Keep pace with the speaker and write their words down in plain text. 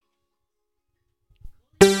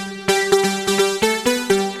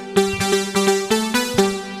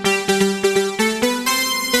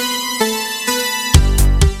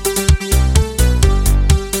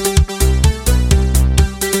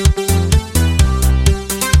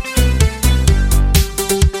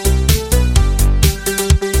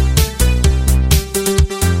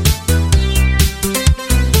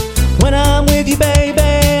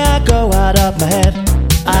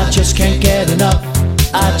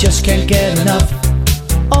just can't get enough.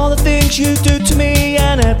 All the things you do to me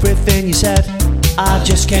and everything you said, I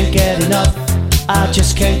just can't get enough. I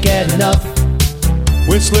just can't get enough.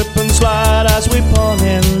 We slip and slide as we fall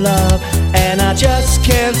in love, and I just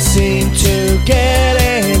can't seem to get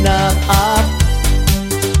enough.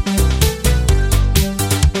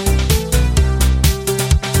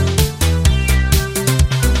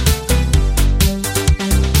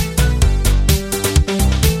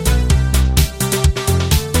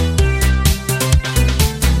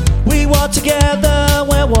 We walk together,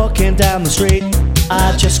 we're walking down the street.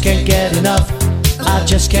 I just can't get enough. I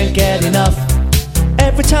just can't get enough.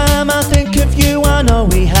 Every time I think of you, I know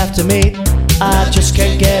we have to meet. I just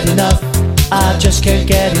can't get enough. I just can't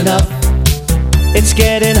get enough. It's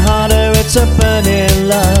getting harder, it's a burning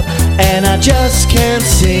love, and I just can't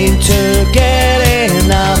seem to get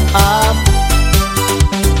enough. I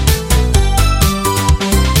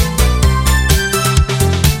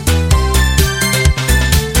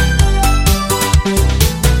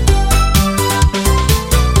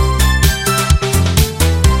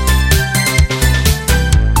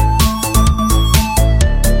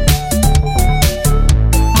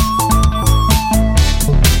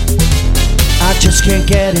just can't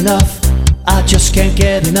get enough. I just can't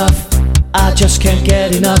get enough. I just can't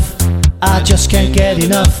get enough. I just can't get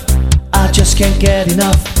enough. I just can't get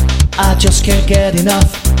enough. I just can't get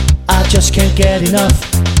enough. I just can't get enough.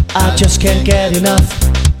 I just can't get enough.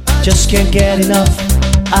 Just can't get enough.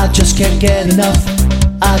 I just can't get enough.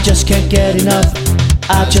 I just can't get enough.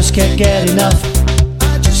 I just can't get enough.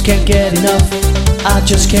 I just can't get enough. I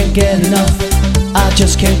just can't get enough. I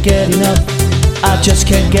just can't get enough. I just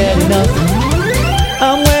can't get enough.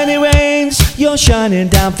 And when it rains, you're shining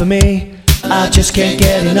down for me. I just can't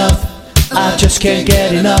get enough. I just can't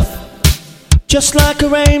get enough. Just like a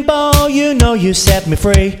rainbow, you know you set me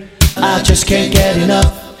free. I just can't get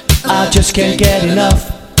enough. I just can't get enough.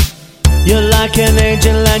 You're like an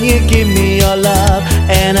angel and you give me your love,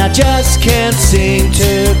 and I just can't seem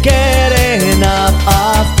to get enough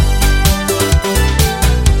of.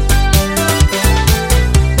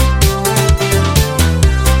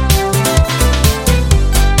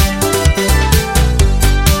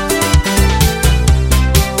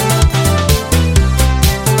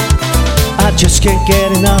 I just can't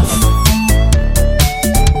get enough.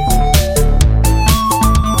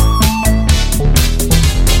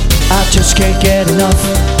 I just can't get enough.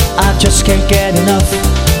 I just can't get enough.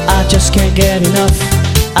 I just can't get enough.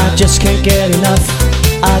 I just can't get enough.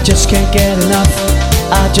 I just can't get enough.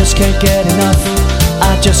 I just can't get enough.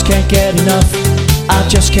 I just can't get enough. I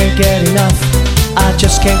just can't get enough. I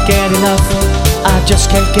just can't get enough. I just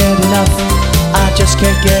can't get enough. I just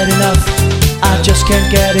can't get enough. I just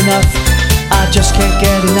can't get enough. I just can't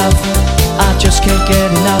get enough. I just can't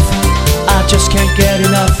get enough. I just can't get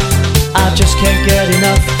enough. I just can't get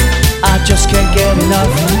enough. I just can't get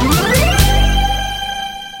enough.